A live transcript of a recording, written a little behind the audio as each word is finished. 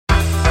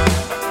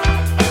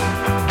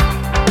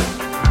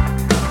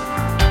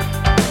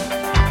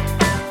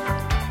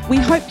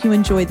hope you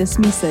enjoy this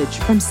message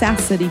from South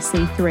City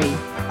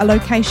C3, a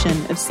location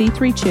of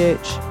C3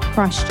 Church,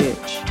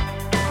 Christchurch.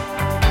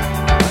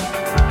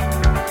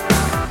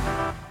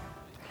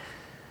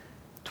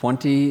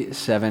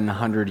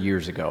 "2,700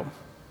 years ago,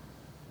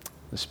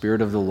 the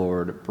Spirit of the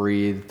Lord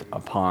breathed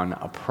upon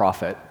a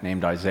prophet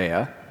named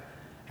Isaiah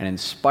and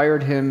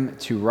inspired him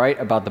to write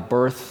about the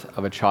birth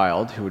of a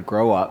child who would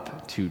grow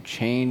up to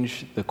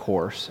change the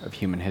course of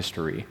human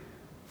history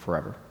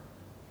forever.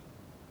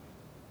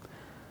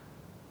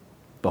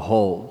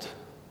 Behold,"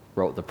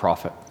 wrote the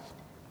prophet,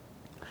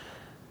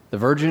 "the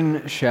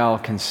virgin shall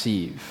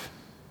conceive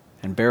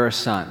and bear a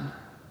son,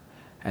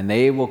 and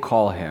they will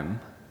call him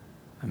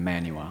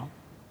Emmanuel,"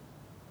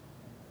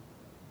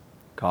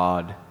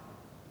 God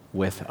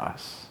with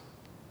us.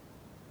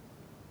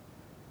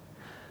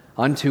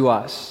 "Unto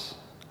us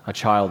a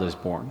child is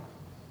born,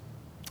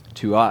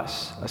 to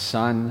us a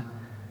son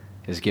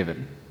is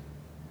given,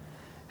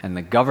 and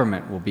the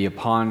government will be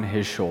upon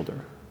his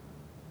shoulder,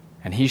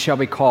 and he shall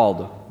be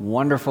called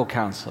Wonderful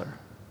Counselor,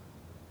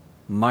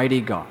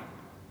 Mighty God,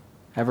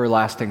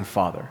 Everlasting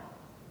Father,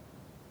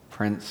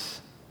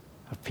 Prince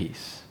of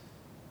Peace.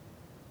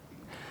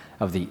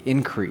 Of the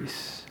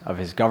increase of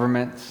his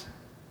government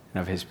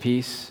and of his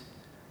peace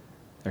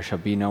there shall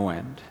be no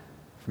end,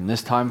 from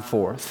this time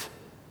forth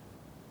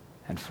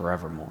and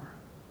forevermore.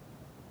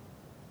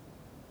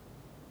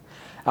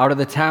 Out of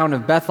the town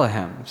of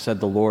Bethlehem, said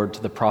the Lord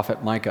to the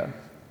prophet Micah,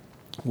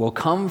 will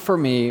come for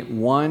me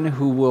one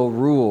who will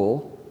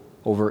rule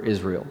over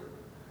Israel,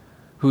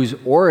 whose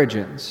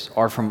origins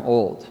are from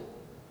old,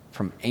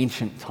 from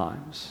ancient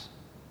times.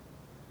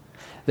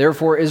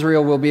 Therefore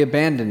Israel will be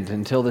abandoned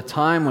until the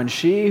time when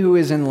she who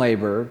is in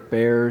labor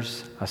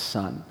bears a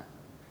son.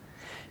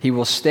 He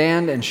will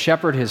stand and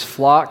shepherd his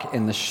flock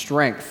in the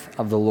strength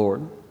of the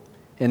Lord,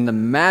 in the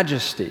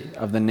majesty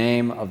of the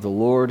name of the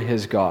Lord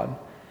his God,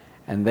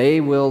 and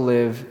they will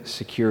live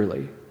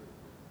securely,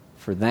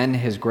 for then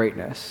his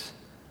greatness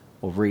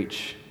will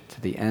reach to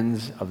the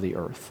ends of the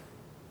earth."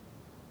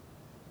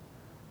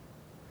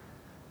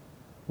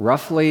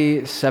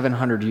 Roughly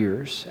 700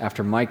 years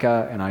after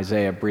Micah and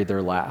Isaiah breathed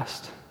their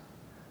last,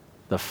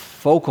 the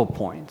focal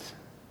point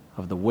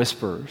of the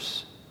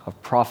whispers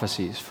of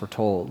prophecies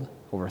foretold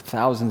over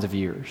thousands of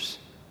years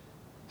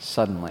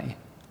suddenly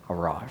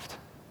arrived.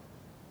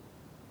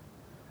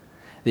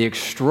 The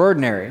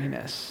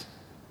extraordinariness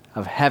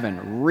of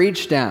heaven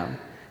reached down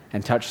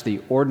and touched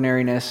the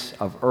ordinariness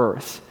of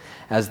earth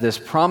as this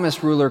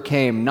promised ruler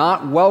came,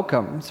 not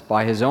welcomed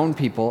by his own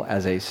people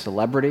as a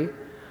celebrity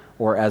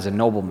or as a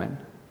nobleman.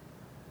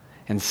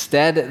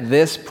 Instead,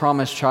 this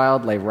promised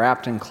child lay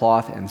wrapped in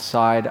cloth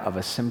inside of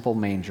a simple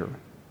manger,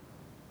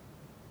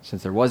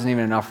 since there wasn't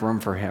even enough room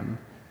for him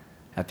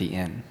at the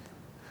inn.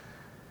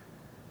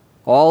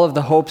 All of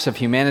the hopes of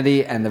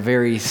humanity and the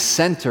very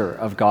center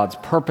of God's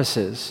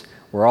purposes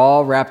were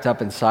all wrapped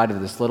up inside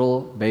of this little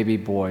baby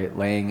boy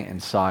laying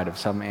inside of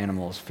some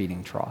animal's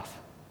feeding trough.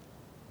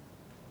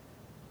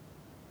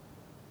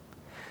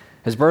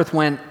 His birth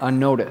went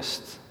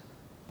unnoticed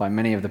by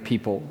many of the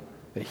people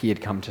that he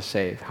had come to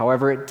save.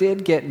 However, it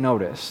did get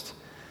noticed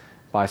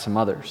by some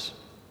others.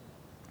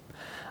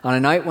 On a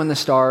night when the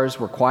stars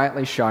were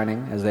quietly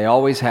shining, as they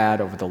always had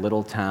over the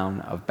little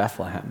town of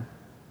Bethlehem,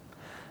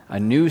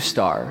 a new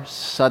star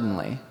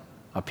suddenly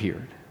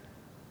appeared.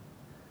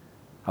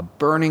 A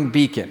burning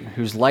beacon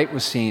whose light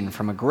was seen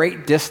from a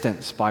great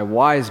distance by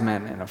wise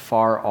men in a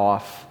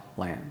far-off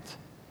land.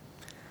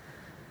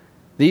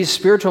 These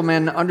spiritual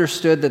men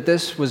understood that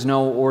this was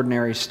no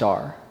ordinary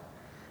star,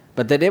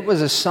 but that it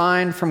was a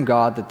sign from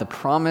God that the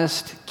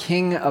promised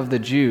King of the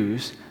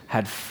Jews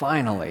had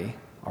finally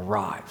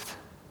arrived.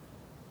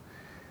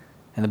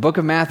 And the book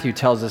of Matthew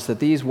tells us that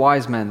these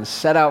wise men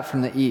set out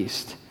from the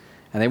east,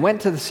 and they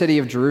went to the city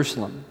of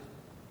Jerusalem.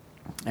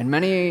 And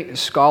many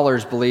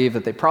scholars believe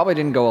that they probably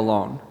didn't go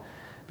alone,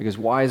 because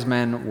wise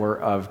men were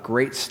of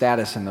great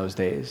status in those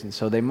days. And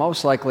so they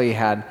most likely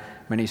had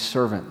many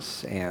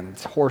servants and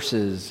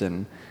horses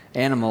and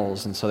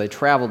animals, and so they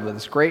traveled with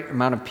this great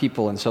amount of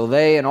people. And so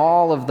they and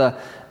all of the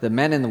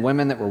men and the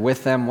women that were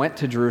with them went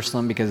to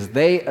Jerusalem because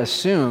they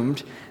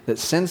assumed that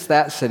since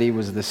that city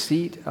was the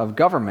seat of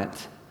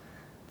government,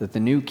 that the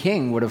new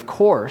king would, of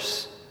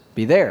course,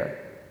 be there.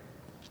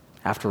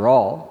 After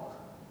all,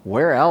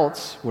 where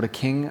else would a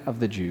king of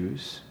the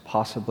Jews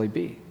possibly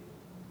be?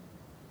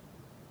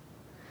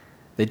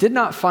 They did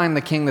not find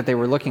the king that they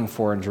were looking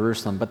for in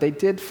Jerusalem, but they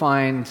did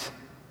find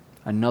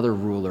another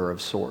ruler of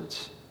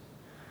sorts.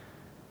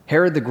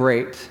 Herod the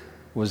Great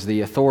was the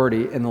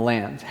authority in the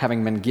land,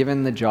 having been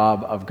given the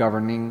job of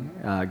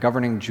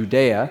governing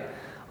Judea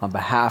on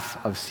behalf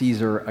of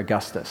Caesar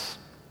Augustus.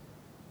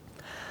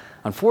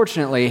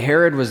 Unfortunately,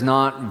 Herod was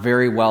not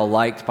very well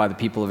liked by the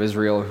people of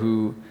Israel,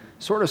 who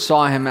sort of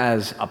saw him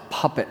as a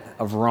puppet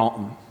of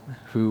Rome,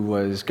 who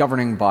was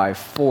governing by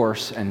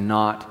force and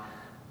not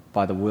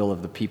by the will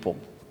of the people.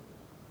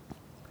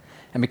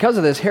 And because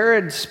of this,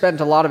 Herod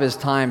spent a lot of his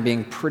time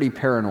being pretty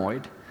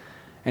paranoid.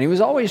 And he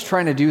was always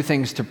trying to do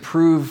things to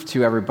prove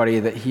to everybody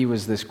that he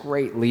was this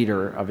great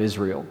leader of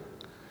Israel.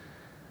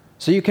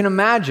 So you can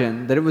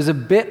imagine that it was a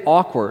bit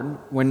awkward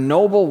when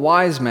noble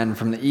wise men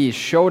from the east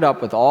showed up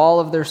with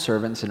all of their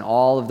servants and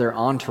all of their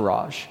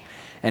entourage.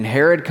 And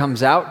Herod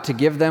comes out to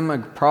give them a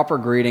proper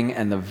greeting,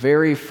 and the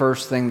very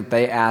first thing that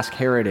they ask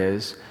Herod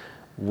is,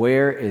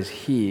 "Where is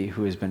he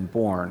who has been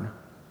born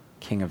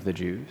King of the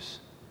Jews?"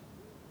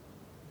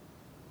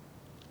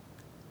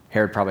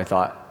 Herod probably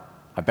thought,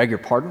 "I beg your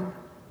pardon?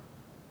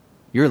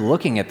 You're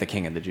looking at the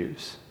King of the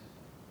Jews."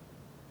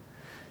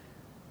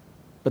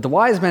 But the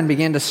wise men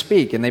began to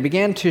speak, and they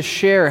began to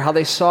share how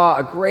they saw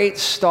a great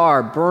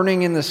star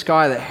burning in the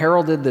sky that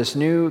heralded this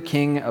new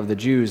King of the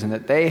Jews, and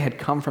that they had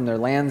come from their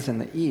lands in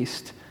the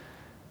east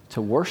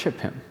to worship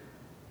him.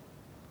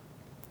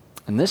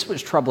 And this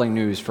was troubling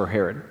news for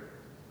Herod.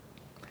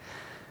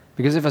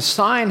 Because if a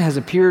sign has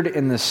appeared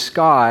in the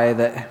sky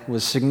that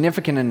was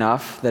significant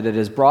enough that it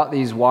has brought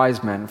these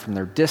wise men from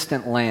their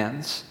distant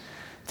lands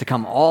to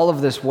come all of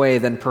this way,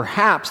 then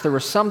perhaps there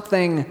was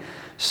something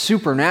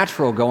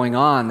supernatural going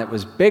on that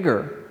was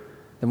bigger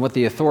than what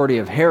the authority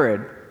of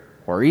Herod,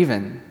 or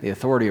even the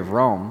authority of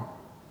Rome,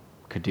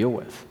 could deal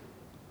with.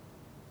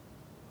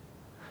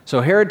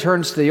 So Herod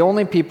turns to the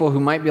only people who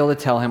might be able to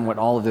tell him what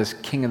all of this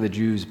King of the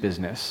Jews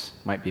business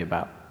might be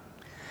about.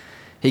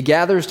 He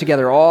gathers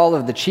together all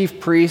of the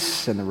chief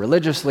priests and the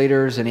religious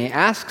leaders, and he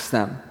asks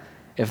them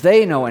if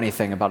they know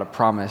anything about a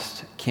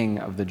promised King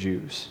of the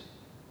Jews.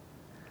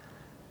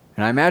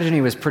 And I imagine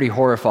he was pretty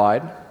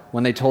horrified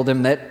when they told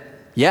him that,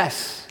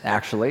 yes,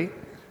 actually,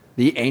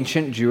 the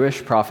ancient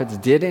Jewish prophets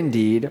did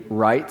indeed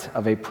write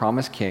of a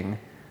promised king,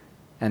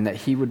 and that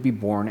he would be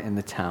born in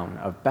the town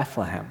of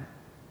Bethlehem.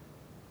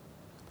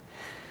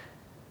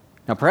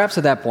 Now, perhaps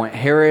at that point,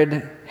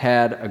 Herod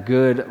had a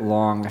good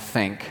long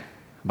think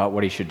about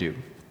what he should do.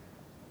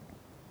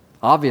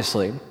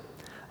 Obviously,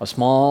 a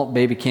small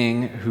baby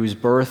king whose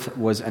birth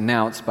was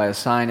announced by a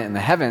sign in the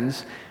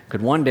heavens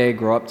could one day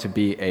grow up to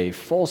be a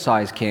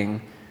full-size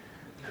king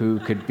who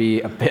could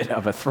be a bit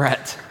of a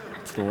threat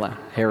to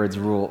Herod's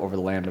rule over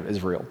the land of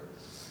Israel.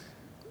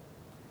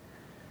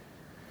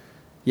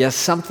 Yes,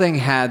 something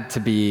had to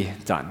be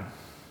done.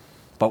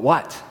 But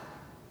what?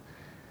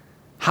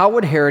 How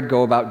would Herod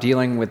go about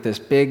dealing with this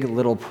big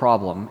little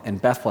problem in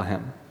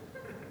Bethlehem?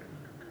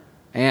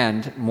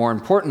 And, more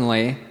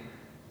importantly,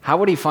 how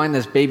would he find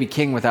this baby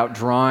king without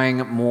drawing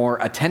more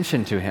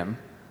attention to him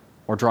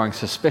or drawing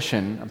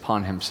suspicion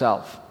upon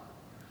himself?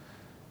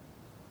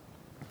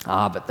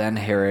 But then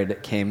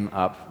Herod came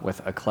up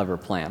with a clever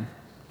plan.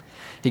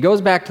 He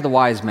goes back to the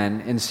wise men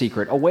in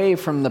secret, away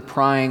from the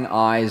prying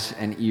eyes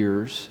and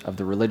ears of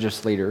the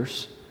religious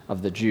leaders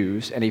of the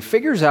Jews, and he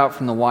figures out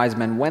from the wise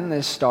men when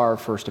this star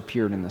first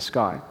appeared in the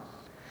sky.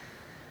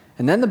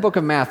 And then the book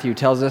of Matthew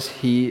tells us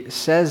he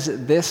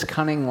says this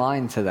cunning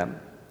line to them: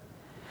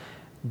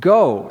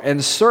 "Go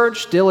and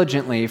search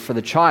diligently for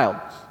the child,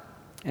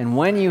 and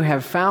when you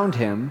have found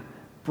him,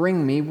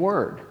 bring me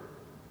word,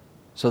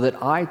 so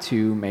that I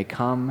too may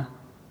come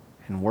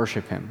and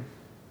worship him."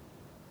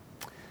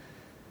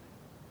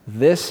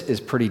 This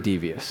is pretty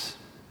devious,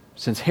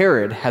 since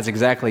Herod has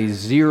exactly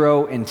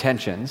zero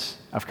intentions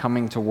of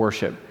coming to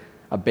worship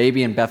a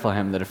baby in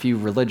Bethlehem that a few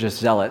religious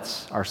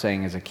zealots are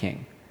saying is a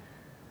king.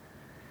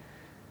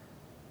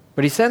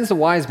 But he sends the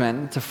wise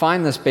men to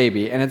find this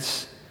baby, and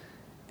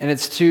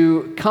it's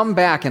to come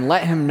back and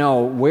let him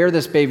know where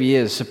this baby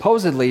is,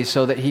 supposedly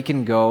so that he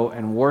can go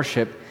and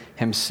worship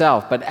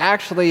himself. But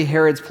actually,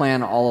 Herod's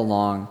plan all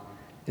along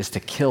is to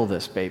kill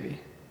this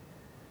baby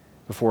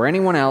before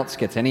anyone else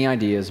gets any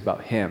ideas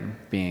about him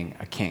being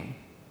a king.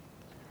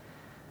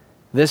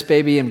 This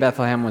baby in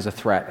Bethlehem was a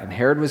threat, and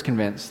Herod was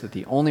convinced that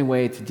the only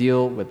way to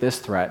deal with this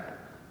threat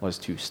was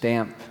to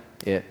stamp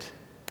it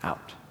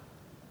out.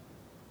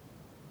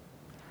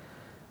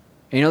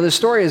 You know, this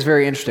story is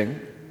very interesting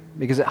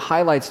because it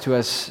highlights to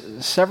us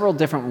several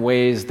different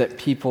ways that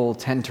people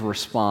tend to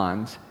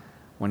respond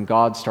when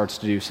God starts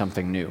to do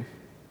something new.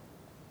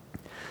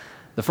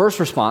 The first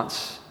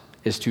response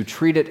is to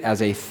treat it as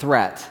a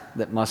threat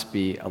that must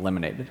be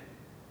eliminated.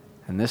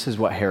 And this is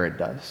what Herod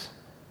does.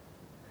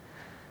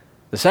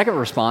 The second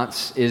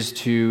response is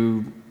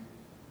to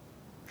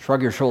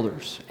shrug your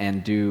shoulders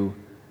and do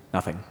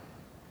nothing.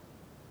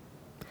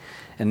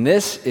 And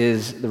this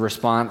is the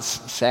response,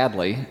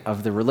 sadly,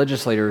 of the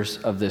religious leaders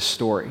of this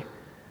story.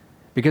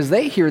 Because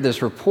they hear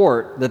this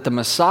report that the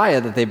Messiah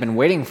that they've been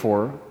waiting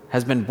for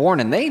has been born,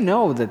 and they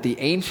know that the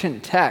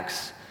ancient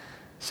texts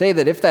say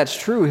that if that's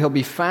true, he'll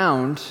be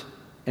found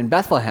in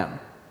Bethlehem.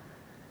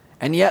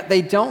 And yet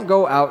they don't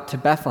go out to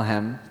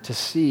Bethlehem to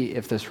see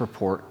if this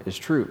report is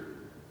true.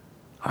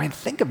 I mean,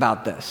 think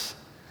about this.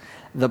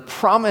 The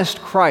promised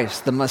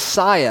Christ, the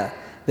Messiah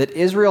that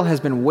Israel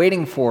has been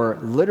waiting for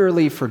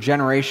literally for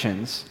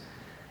generations,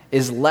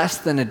 is less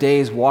than a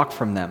day's walk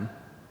from them,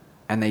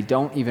 and they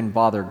don't even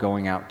bother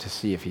going out to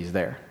see if he's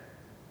there.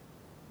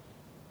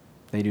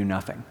 They do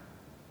nothing.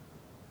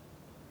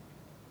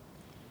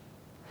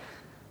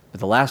 But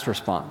the last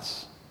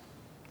response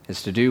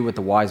is to do what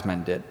the wise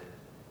men did.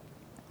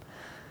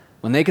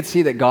 When they could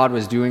see that God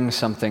was doing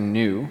something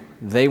new,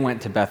 they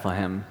went to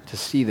Bethlehem to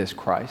see this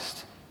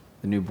Christ,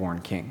 the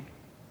newborn king.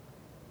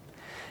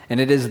 And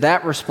it is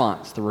that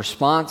response, the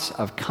response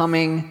of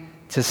coming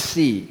to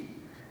see,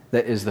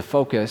 that is the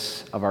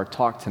focus of our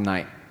talk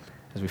tonight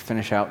as we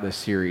finish out this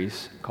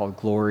series called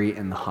Glory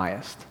in the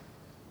Highest.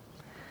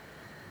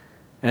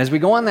 And as we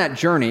go on that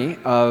journey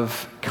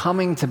of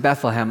coming to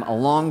Bethlehem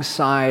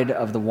alongside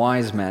of the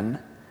wise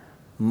men,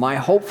 my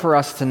hope for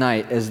us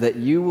tonight is that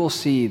you will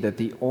see that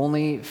the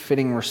only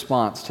fitting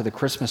response to the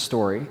Christmas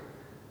story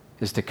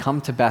is to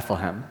come to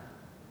Bethlehem,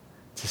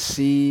 to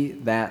see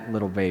that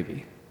little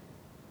baby,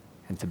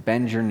 and to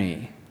bend your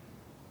knee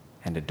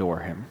and adore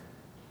him.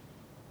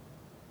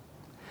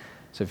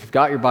 So if you've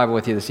got your Bible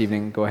with you this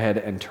evening, go ahead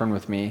and turn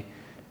with me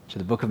to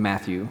the book of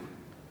Matthew,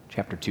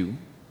 chapter 2.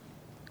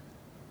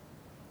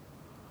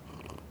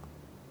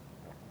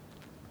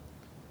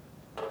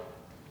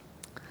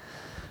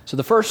 So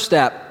the first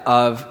step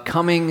of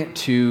coming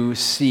to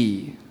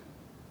see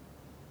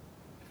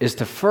is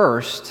to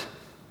first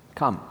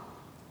come.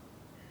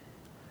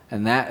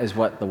 And that is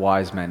what the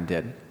wise men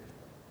did.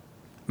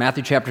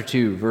 Matthew chapter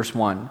 2, verse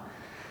 1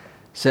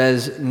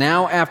 says,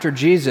 "Now after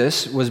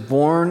Jesus was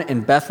born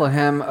in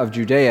Bethlehem of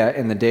Judea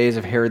in the days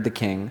of Herod the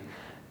king,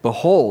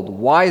 behold,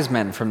 wise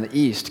men from the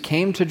east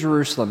came to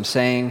Jerusalem,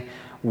 saying,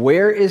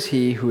 'Where is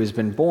he who has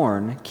been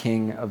born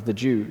King of the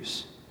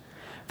Jews?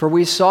 For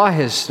we saw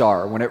his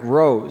star when it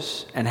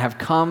rose and have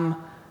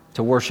come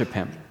to worship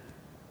him.'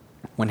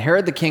 When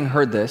Herod the king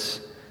heard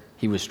this,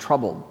 he was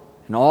troubled,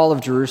 and all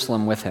of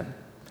Jerusalem with him.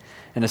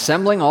 And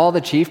assembling all the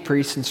chief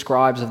priests and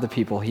scribes of the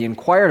people, he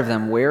inquired of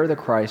them where the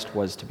Christ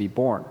was to be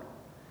born.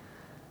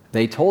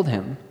 They told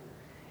him,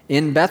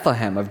 'In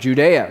Bethlehem of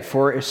Judea,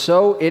 for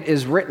so it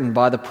is written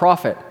by the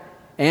prophet,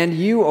 and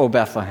you, O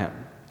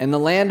Bethlehem, in the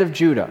land of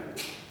Judah,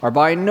 are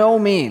by no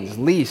means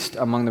least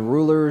among the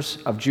rulers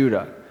of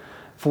Judah.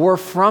 For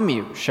from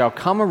you shall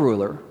come a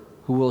ruler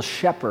who will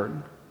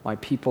shepherd my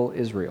people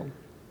Israel.'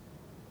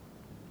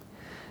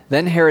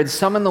 Then Herod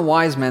summoned the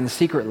wise men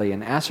secretly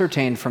and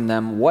ascertained from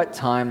them what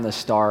time the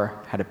star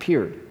had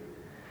appeared.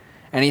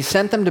 And he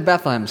sent them to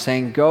Bethlehem,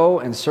 saying, 'Go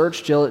and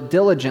search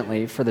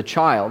diligently for the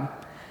child,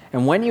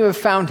 and when you have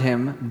found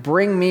him,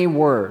 bring me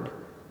word,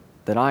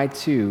 that I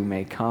too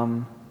may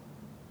come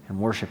and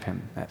worship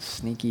him.'" That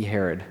sneaky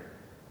Herod.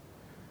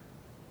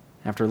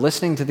 After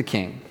listening to the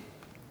king,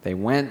 they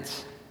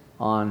went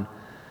on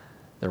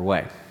their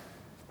way.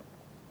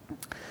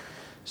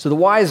 So the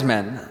wise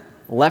men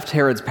left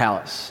Herod's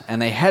palace, and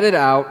they headed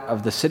out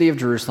of the city of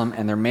Jerusalem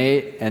and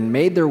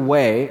made their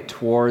way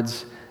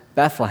towards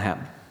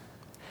Bethlehem.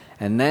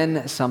 And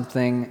then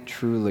something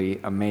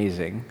truly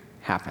amazing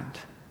happened.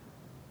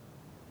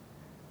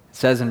 It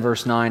says in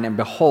verse 9, "And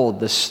behold,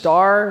 the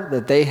star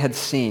that they had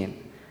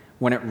seen,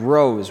 when it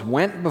rose,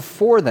 went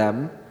before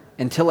them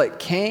until it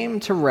came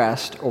to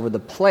rest over the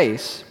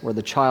place where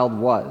the child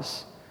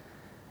was.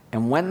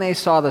 And when they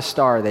saw the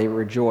star, they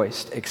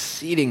rejoiced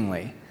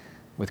exceedingly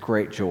with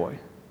great joy."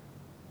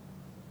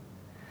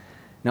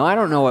 Now, I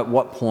don't know at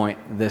what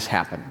point this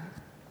happened,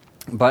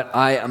 but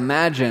I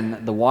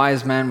imagine the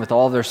wise men with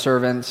all their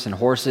servants and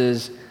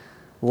horses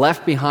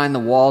left behind the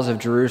walls of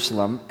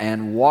Jerusalem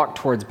and walked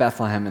towards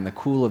Bethlehem in the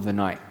cool of the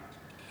night,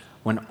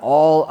 when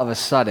all of a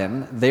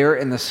sudden, there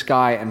in the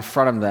sky in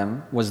front of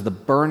them was the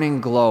burning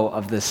glow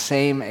of the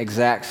same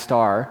exact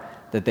star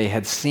that they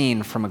had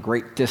seen from a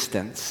great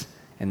distance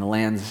in the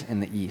lands in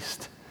the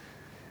east.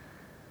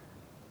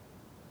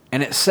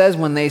 And it says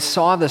when they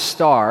saw the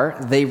star,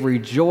 they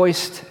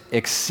rejoiced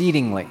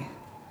exceedingly.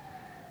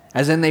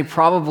 As in, they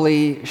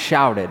probably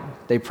shouted.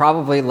 They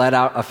probably let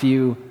out a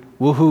few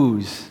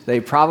woohoos. They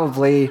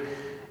probably,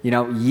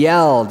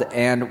 yelled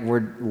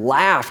and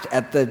laughed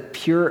at the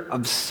pure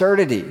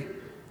absurdity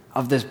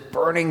of this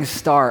burning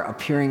star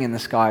appearing in the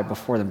sky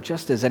before them,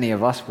 just as any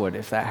of us would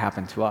if that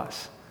happened to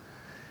us.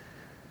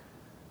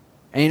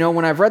 And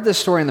when I've read this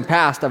story in the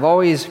past, I've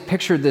always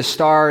pictured this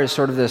star as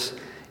sort of this,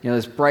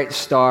 this bright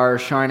star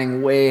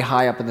shining way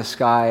high up in the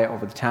sky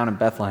over the town of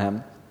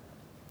Bethlehem.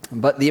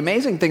 But the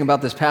amazing thing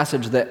about this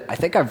passage that I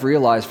think I've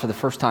realized for the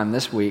first time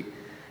this week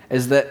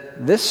is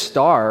that this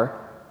star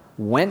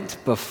went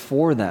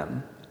before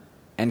them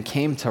and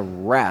came to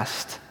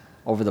rest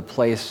over the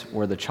place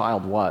where the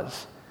child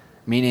was.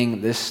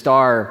 Meaning this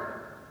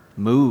star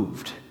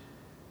moved.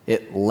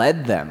 It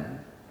led them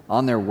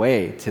on their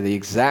way to the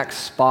exact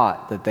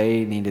spot that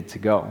they needed to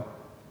go.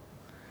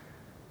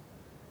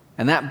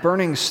 And that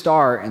burning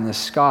star in the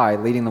sky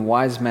leading the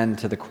wise men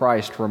to the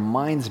Christ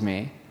reminds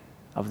me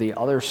of the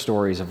other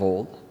stories of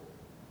old,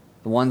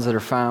 the ones that are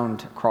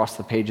found across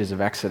the pages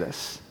of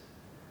Exodus,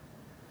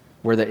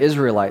 where the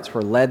Israelites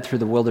were led through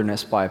the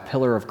wilderness by a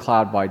pillar of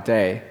cloud by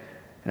day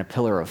and a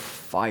pillar of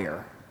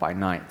fire by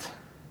night.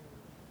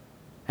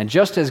 And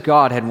just as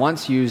God had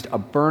once used a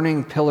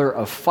burning pillar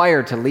of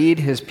fire to lead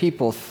his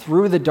people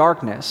through the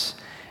darkness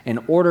in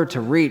order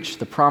to reach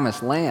the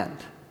promised land,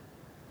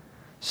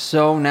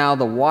 so now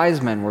the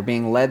wise men were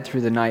being led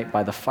through the night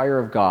by the fire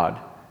of God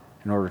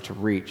in order to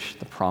reach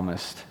the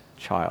promised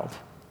child.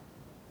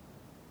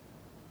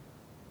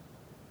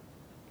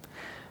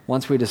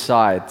 Once we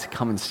decide to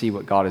come and see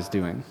what God is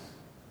doing,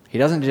 he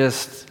doesn't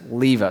just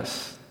leave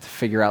us to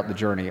figure out the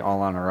journey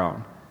all on our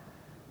own.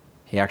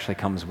 He actually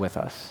comes with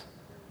us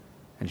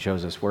and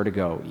shows us where to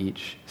go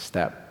each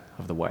step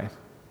of the way.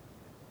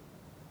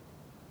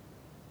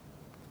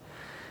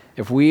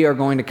 If we are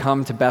going to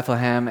come to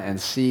Bethlehem and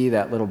see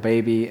that little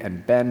baby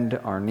and bend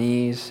our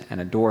knees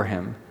and adore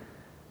him,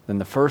 then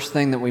the first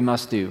thing that we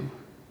must do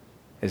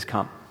is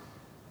come.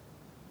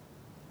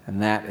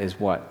 And that is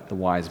what the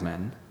wise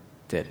men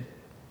did.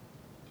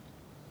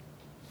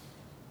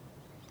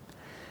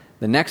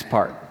 The next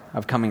part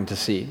of coming to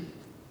see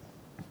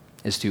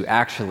is to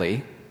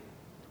actually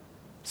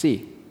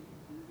see.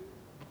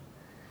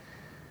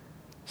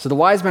 So the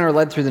wise men are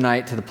led through the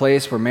night to the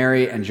place where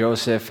Mary and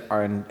Joseph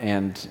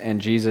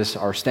and Jesus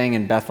are staying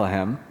in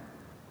Bethlehem.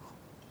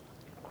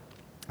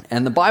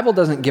 And the Bible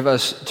doesn't give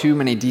us too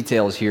many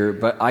details here,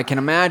 but I can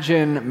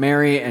imagine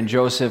Mary and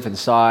Joseph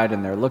inside,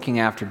 and they're looking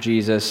after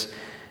Jesus,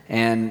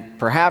 and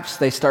perhaps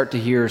they start to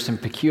hear some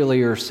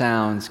peculiar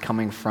sounds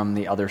coming from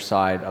the other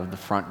side of the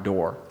front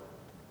door.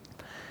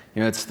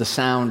 You know, it's the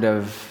sound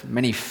of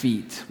many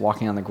feet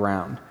walking on the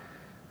ground,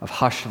 of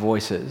hushed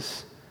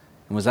voices.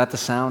 And was that the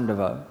sound of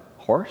a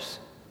horse?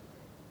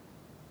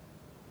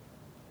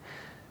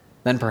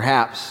 Then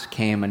perhaps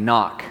came a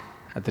knock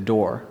at the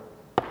door.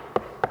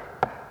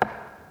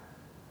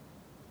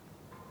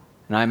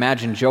 And I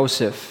imagine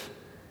Joseph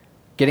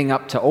getting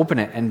up to open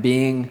it and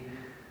being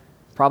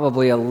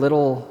probably a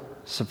little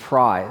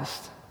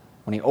surprised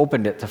when he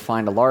opened it to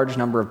find a large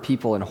number of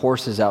people and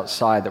horses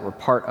outside that were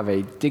part of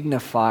a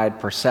dignified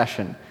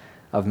procession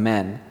of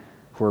men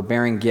who were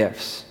bearing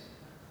gifts,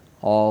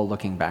 all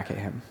looking back at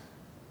him.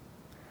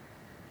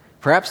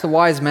 Perhaps the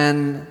wise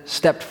men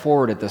stepped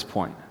forward at this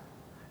point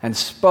and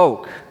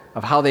spoke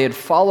of how they had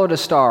followed a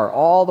star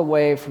all the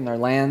way from their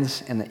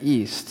lands in the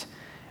east,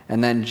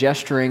 and then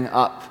gesturing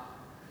up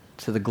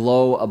to the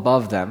glow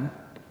above them,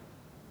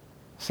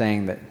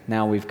 saying that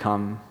now we've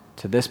come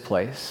to this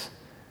place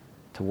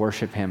to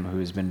worship him who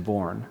has been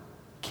born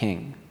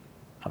King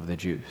of the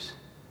Jews.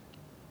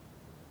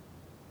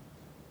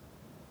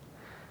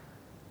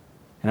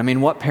 And I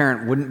mean, what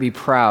parent wouldn't be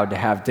proud to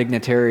have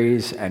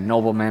dignitaries and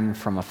noblemen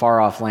from a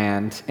far-off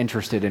land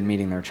interested in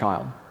meeting their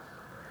child?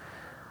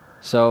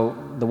 So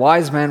the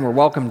wise men were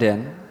welcomed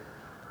in,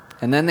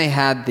 and then they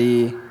had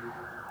the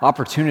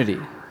opportunity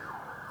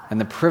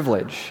and the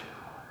privilege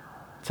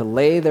to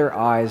lay their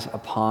eyes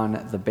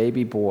upon the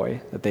baby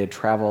boy that they had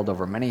traveled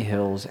over many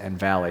hills and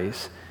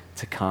valleys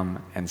to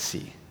come and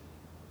see.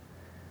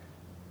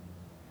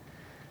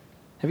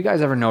 Have you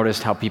guys ever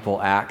noticed how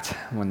people act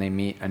when they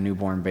meet a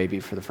newborn baby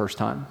for the first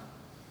time?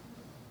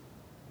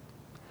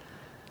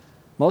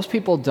 Most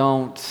people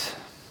don't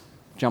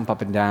jump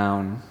up and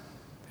down,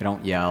 they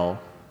don't yell,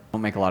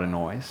 don't make a lot of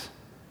noise.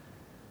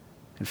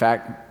 In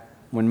fact,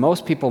 when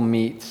most people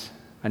meet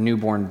a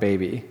newborn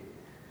baby,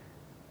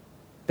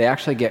 they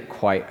actually get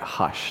quite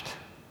hushed.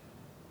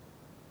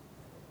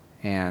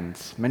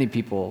 And many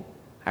people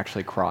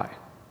actually cry.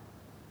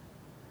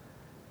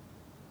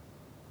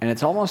 And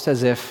it's almost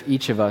as if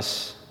each of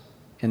us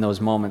in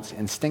those moments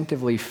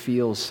instinctively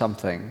feels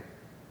something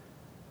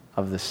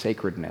of the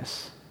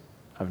sacredness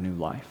of new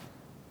life.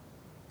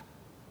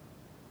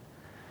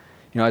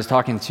 You know, I was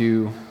talking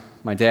to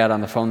my dad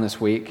on the phone this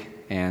week,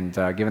 and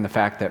given the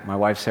fact that my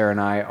wife Sarah and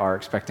I are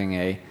expecting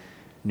a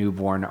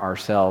newborn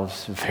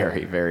ourselves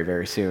very, very,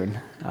 very soon,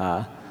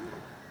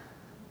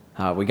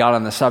 we got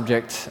on the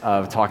subject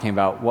of talking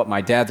about what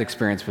my dad's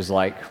experience was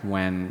like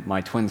when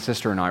my twin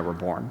sister and I were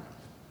born.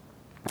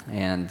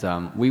 And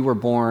we were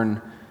born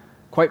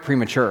quite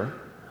premature,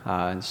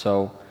 and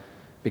so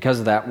because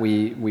of that,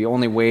 we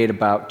only weighed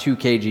about 2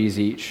 kgs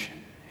each.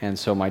 And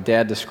so my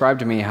dad described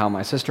to me how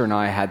my sister and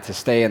I had to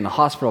stay in the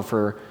hospital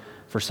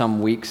for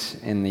some weeks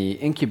in the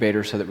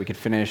incubator so that we could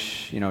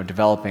finish,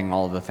 developing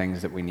all of the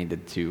things that we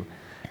needed to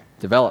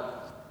develop.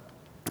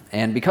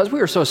 And because we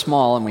were so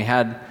small and we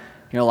had,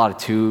 a lot of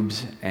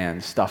tubes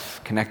and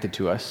stuff connected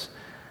to us,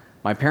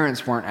 my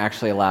parents weren't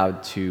actually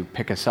allowed to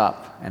pick us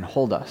up and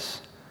hold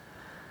us.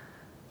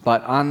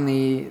 But on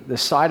the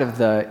side of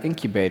the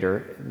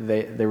incubator,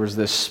 there was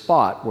this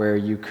spot where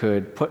you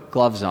could put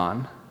gloves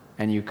on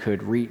and you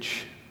could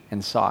reach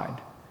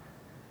inside.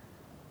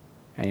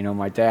 And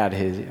my dad,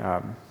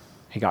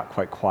 he got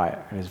quite quiet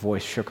and his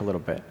voice shook a little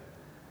bit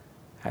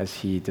as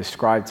he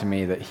described to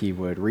me that he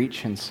would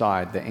reach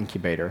inside the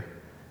incubator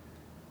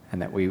and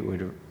that we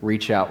would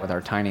reach out with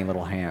our tiny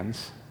little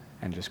hands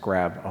and just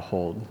grab a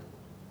hold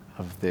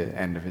of the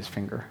end of his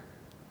finger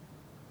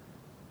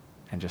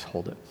and just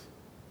hold it.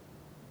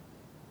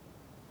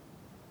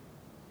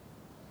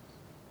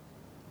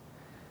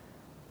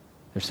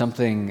 There's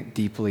something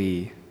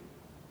deeply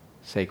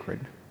sacred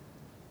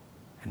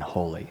and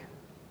holy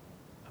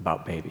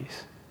about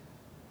babies.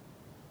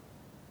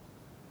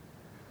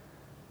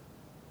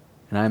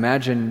 And I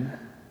imagine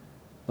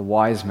the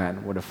wise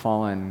men would have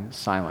fallen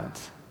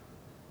silent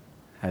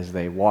as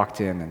they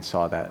walked in and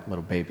saw that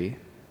little baby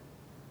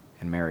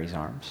in Mary's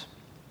arms.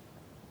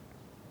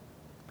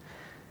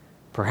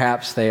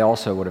 Perhaps they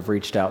also would have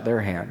reached out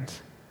their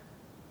hands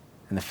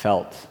and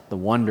felt the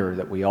wonder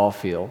that we all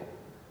feel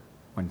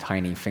when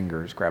tiny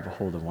fingers grab a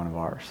hold of one of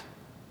ours.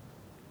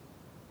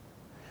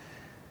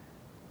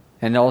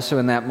 And also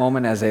in that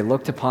moment, as they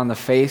looked upon the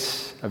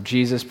face of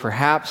Jesus,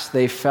 perhaps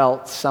they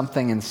felt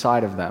something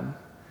inside of them,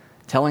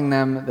 telling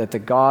them that the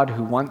God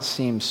who once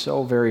seemed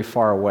so very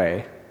far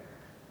away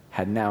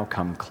had now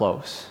come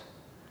close,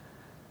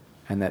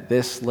 and that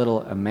this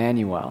little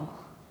Emmanuel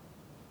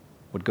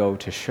would go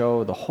to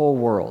show the whole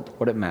world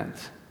what it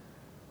meant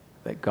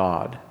that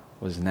God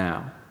was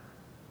now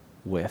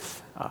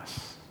with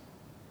us.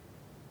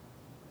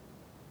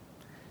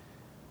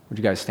 Would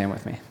you guys stand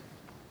with me?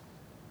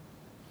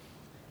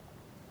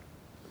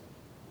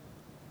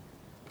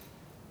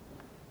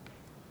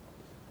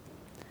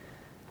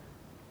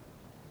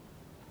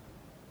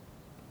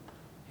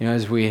 You know,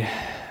 as we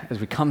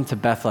come to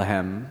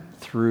Bethlehem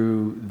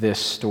through this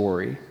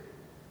story,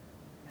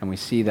 and we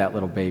see that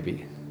little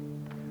baby,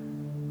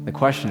 the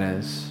question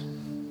is,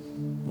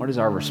 what is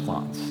our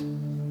response?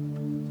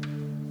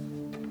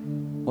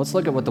 Let's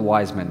look at what the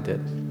wise men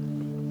did.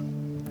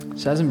 It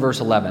says in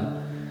verse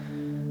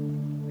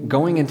 11,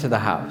 going into the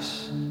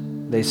house,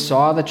 they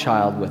saw the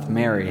child with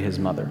Mary, his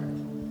mother,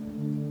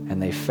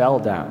 and they fell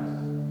down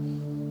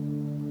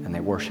and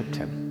they worshiped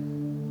him.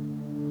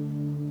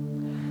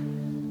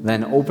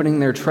 Then opening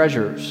their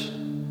treasures,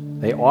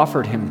 they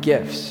offered him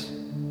gifts,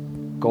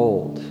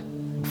 gold,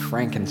 and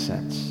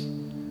frankincense,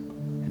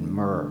 and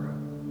myrrh.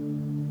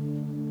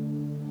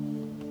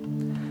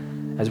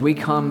 As we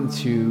come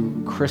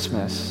to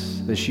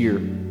Christmas this year,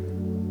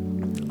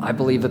 I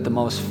believe that the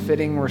most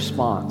fitting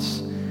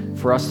response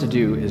for us to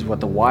do is what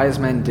the wise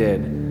men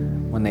did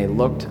when they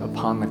looked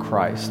upon the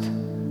Christ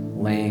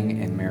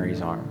laying in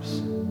Mary's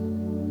arms.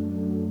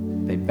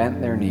 They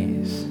bent their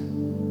knees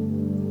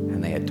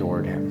and they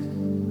adored him.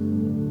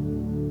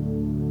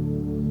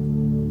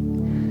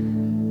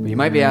 But you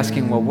might be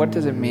asking, well, what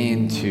does it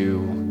mean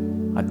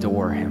to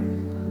adore him?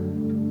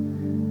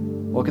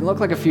 Well, it can look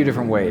like a few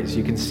different ways.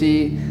 You can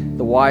see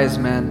the wise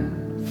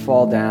men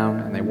fall down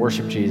and they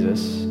worship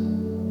Jesus,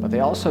 but they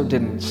also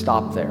didn't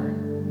stop there.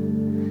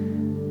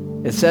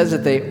 It says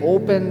that they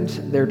opened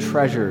their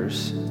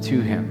treasures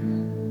to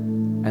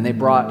him, and they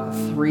brought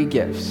 3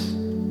 gifts: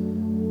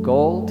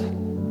 gold,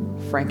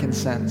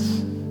 frankincense,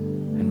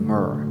 and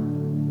myrrh.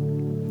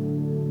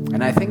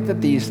 And I think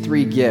that these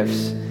 3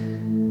 gifts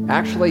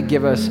actually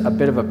give us a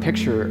bit of a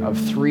picture of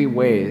 3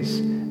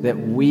 ways that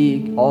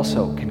we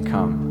also can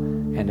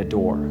come and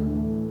adore.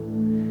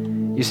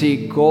 You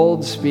see,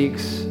 gold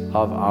speaks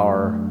of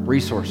our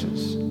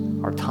resources,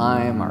 our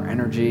time, our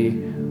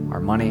energy, our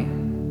money.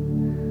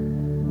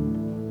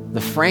 The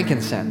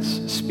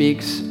frankincense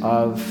speaks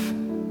of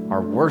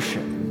our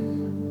worship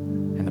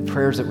and the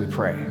prayers that we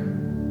pray.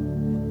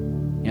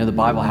 You know, the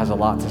Bible has a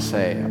lot to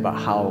say about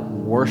how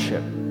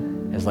worship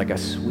is like a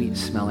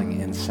sweet-smelling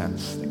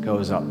incense that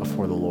goes up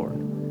before the Lord,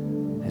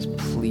 is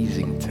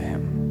pleasing to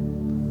him.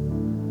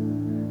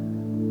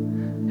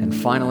 And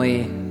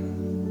finally,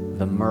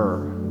 the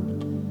myrrh.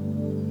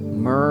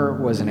 Myrrh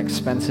was an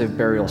expensive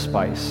burial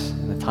spice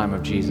in the time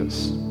of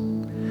Jesus.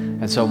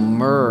 And so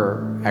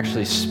myrrh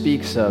actually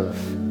speaks of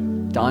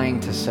dying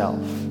to self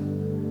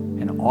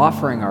and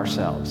offering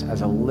ourselves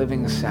as a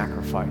living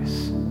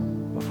sacrifice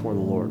before the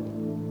Lord.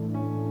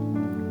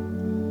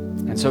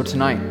 And so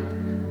tonight,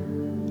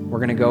 we're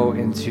going to go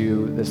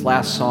into this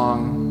last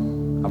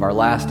song of our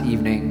last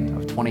evening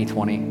of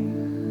 2020.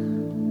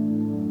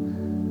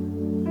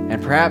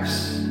 And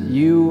perhaps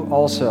you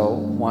also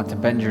want to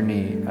bend your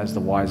knee as the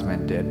wise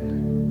men did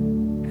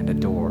and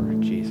adore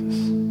Jesus.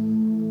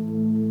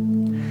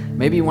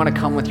 Maybe you want to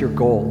come with your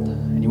gold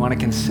and you want to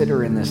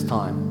consider in this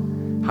time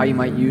how you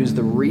might use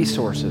the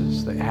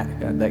resources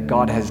that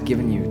God has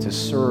given you to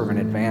serve and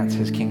advance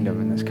his kingdom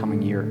in this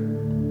coming year.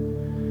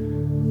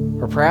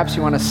 Or perhaps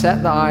you want to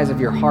set the eyes of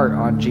your heart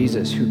on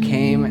Jesus, who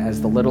came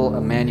as the little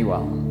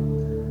Emmanuel,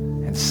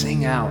 and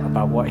sing out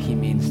about what he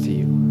means to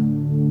you.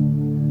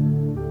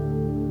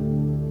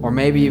 Or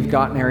maybe you've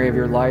got an area of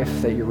your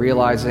life that you're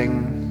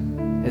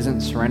realizing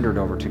isn't surrendered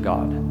over to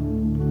God.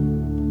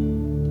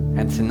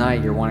 And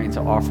tonight you're wanting to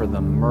offer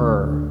the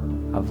myrrh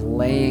of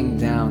laying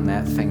down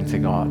that thing to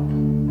God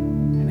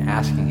and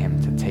asking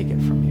him to take it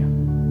from you.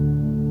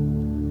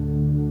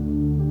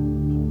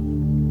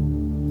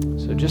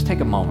 So just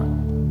take a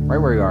moment, right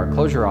where you are,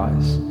 close your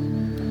eyes,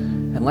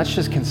 and let's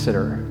just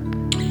consider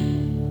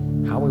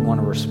how we want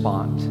to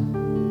respond.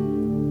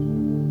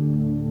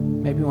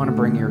 Maybe you want to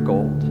bring your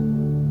gold.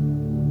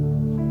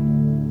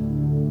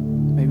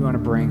 Maybe you want to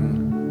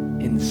bring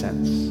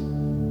incense.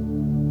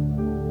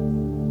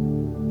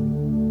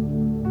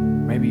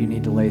 Maybe you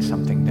need to lay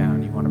something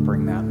down. You want to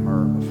bring that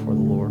myrrh before the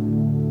Lord.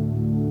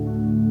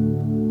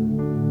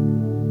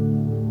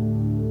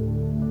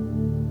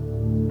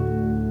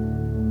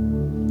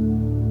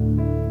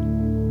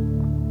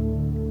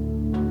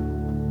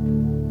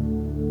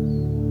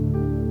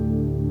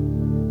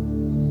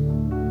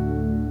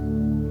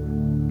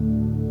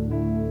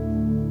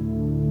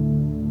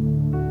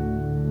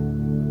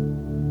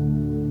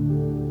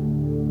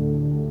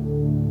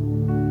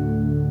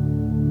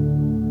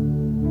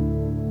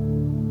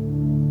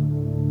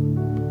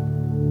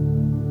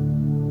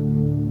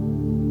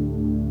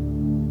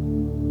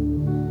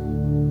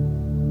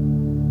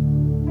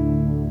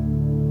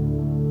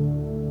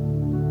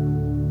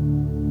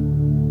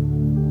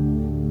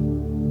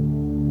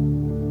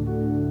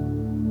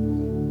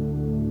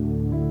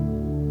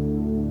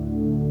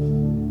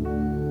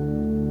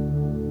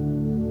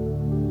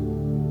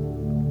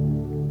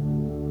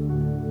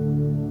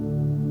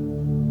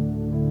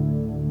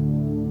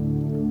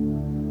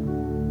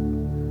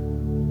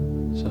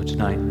 So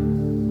tonight,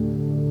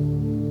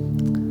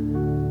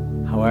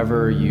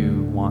 however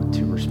you want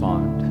to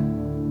respond,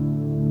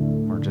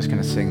 we're just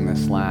going to sing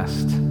this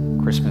last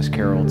Christmas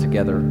carol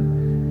together.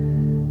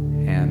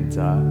 And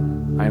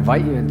I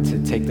invite you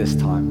to take this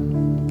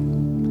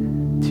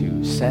time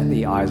to set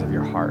the eyes of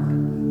your heart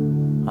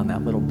on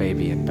that little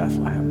baby in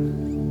Bethlehem,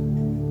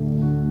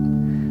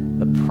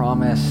 the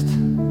promised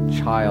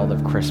child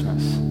of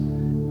Christmas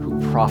who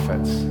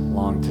prophets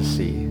long to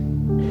see.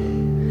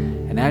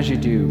 And as you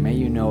do, may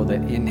you know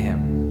that in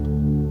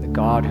him, the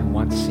God who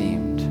once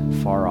seemed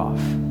far off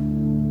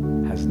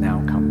has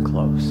now come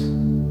close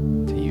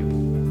to you.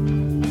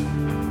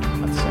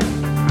 Let's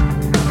sing.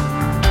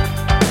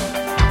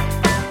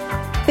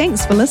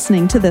 Thanks for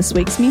listening to this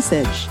week's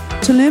message.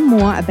 To learn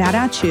more about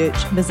our church,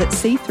 visit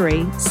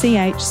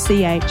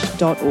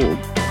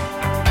c3chch.org.